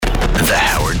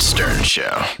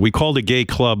Show. We called a gay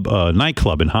club,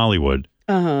 nightclub in Hollywood.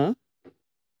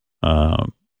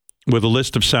 With a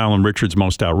list of Sal and Richard's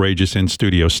most outrageous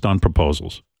in-studio stunt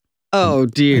proposals. Oh,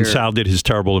 dear. And Sal did his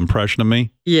terrible impression of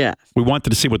me. Yes. We wanted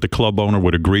to see what the club owner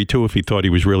would agree to if he thought he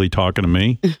was really talking to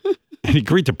me. And he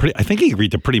agreed to I think he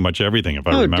agreed to pretty much everything, if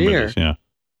I remember this. Yeah.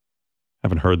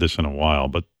 Haven't heard this in a while,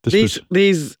 but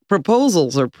these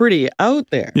proposals are pretty out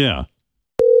there. Yeah.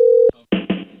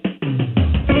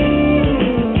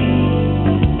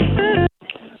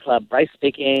 Club Bryce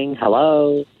speaking.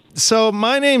 Hello. So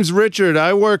my name's Richard.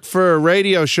 I work for a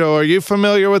radio show. Are you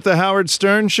familiar with the Howard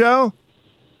Stern Show?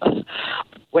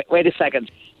 Wait a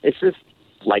second. Is this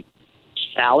like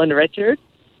Sal and Richard?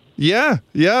 Yeah,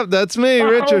 that's me,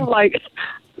 Richard.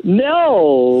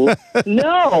 No.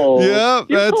 Yeah,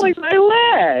 You're pulling my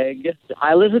leg.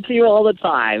 I listen to you all the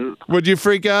time. Would you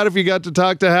freak out if you got to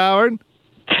talk to Howard?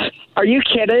 Are you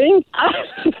kidding?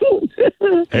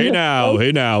 Hey now,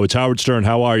 it's Howard Stern.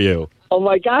 How are you? Oh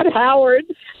my God, Howard.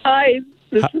 Hi,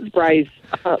 this is Bryce.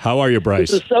 How are you,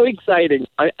 Bryce? This is so exciting.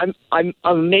 I'm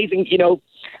amazing. You know,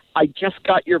 I just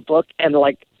got your book and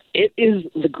it is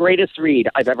the greatest read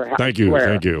I've ever had. Thank you.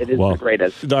 It is the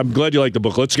greatest. I'm glad you like the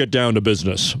book. Let's get down to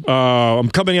business. I'm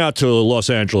coming out to Los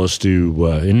Angeles to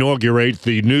inaugurate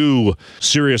the new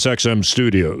SiriusXM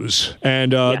studios.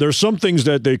 And there's some things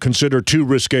that they consider too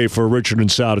risque for Richard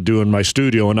and Sal to do in my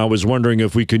studio, and I was wondering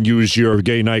if we can use your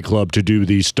gay nightclub to do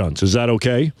these stunts. Is that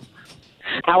okay?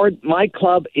 Howard, my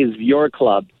club is your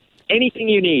club. Anything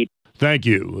you need. Thank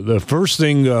you. The first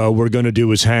thing we're going to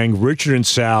do is hang Richard and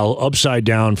Sal upside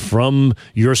down from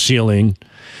your ceiling,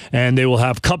 and they will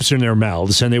have cups in their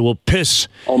mouths, and they will piss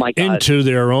into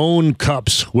their own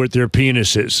cups with their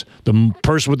penises. The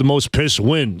person with the most piss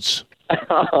wins.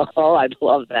 Oh, I'd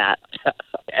love that.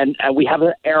 And we have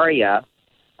an area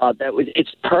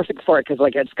it's perfect for it because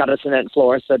it's got a cement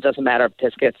floor, so it doesn't matter if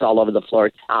piss gets all over the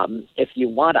floor. If you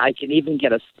want, I can even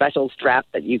get a special strap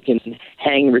that you can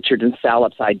hang Richard and Sal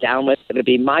upside down with. It'd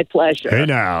be my pleasure. Hey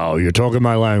now, you're talking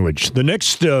my language. The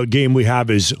next game we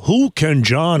have is Who Can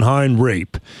John Hine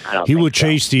Rape? He will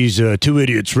chase these two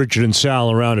idiots, Richard and Sal,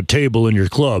 around a table in your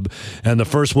club, and the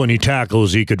first one he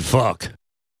tackles, he could fuck.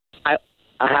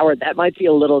 Howard, that might be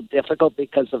a little difficult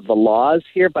because of the laws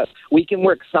here, but we can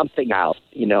work something out,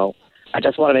 you know. I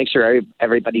just want to make sure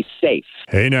everybody's safe.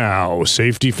 Hey now,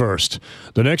 safety first.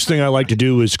 The next thing I like to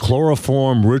do is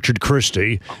chloroform Richard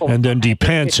Christie and then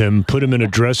depants him, put him in a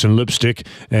dress and lipstick,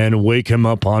 and wake him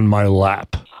up on my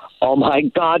lap. Oh, my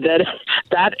God,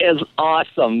 that is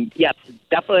awesome. Yes,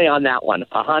 definitely on that one,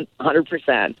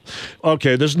 100%.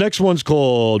 Okay, this next one's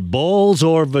called Balls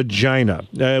or Vagina.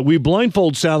 We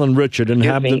blindfold Sal and Richard and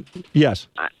have them... Yes.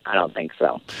 I don't think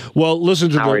so. Well, listen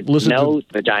to Howard, no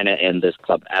vagina in this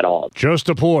club at all. Just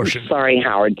a portion. Sorry,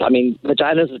 Howard. I mean,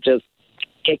 vaginas are just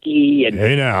icky. And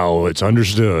hey now, it's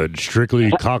understood. Strictly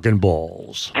cock and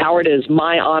balls. Howard, it is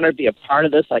my honor to be a part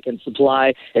of this. I can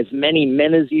supply as many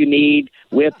men as you need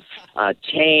with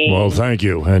chains. Well, thank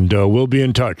you, and we'll be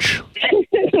in touch.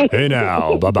 Hey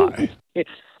now, bye-bye.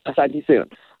 I'll talk to you soon.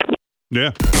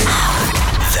 Yeah.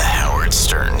 The Howard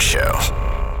Stern Show.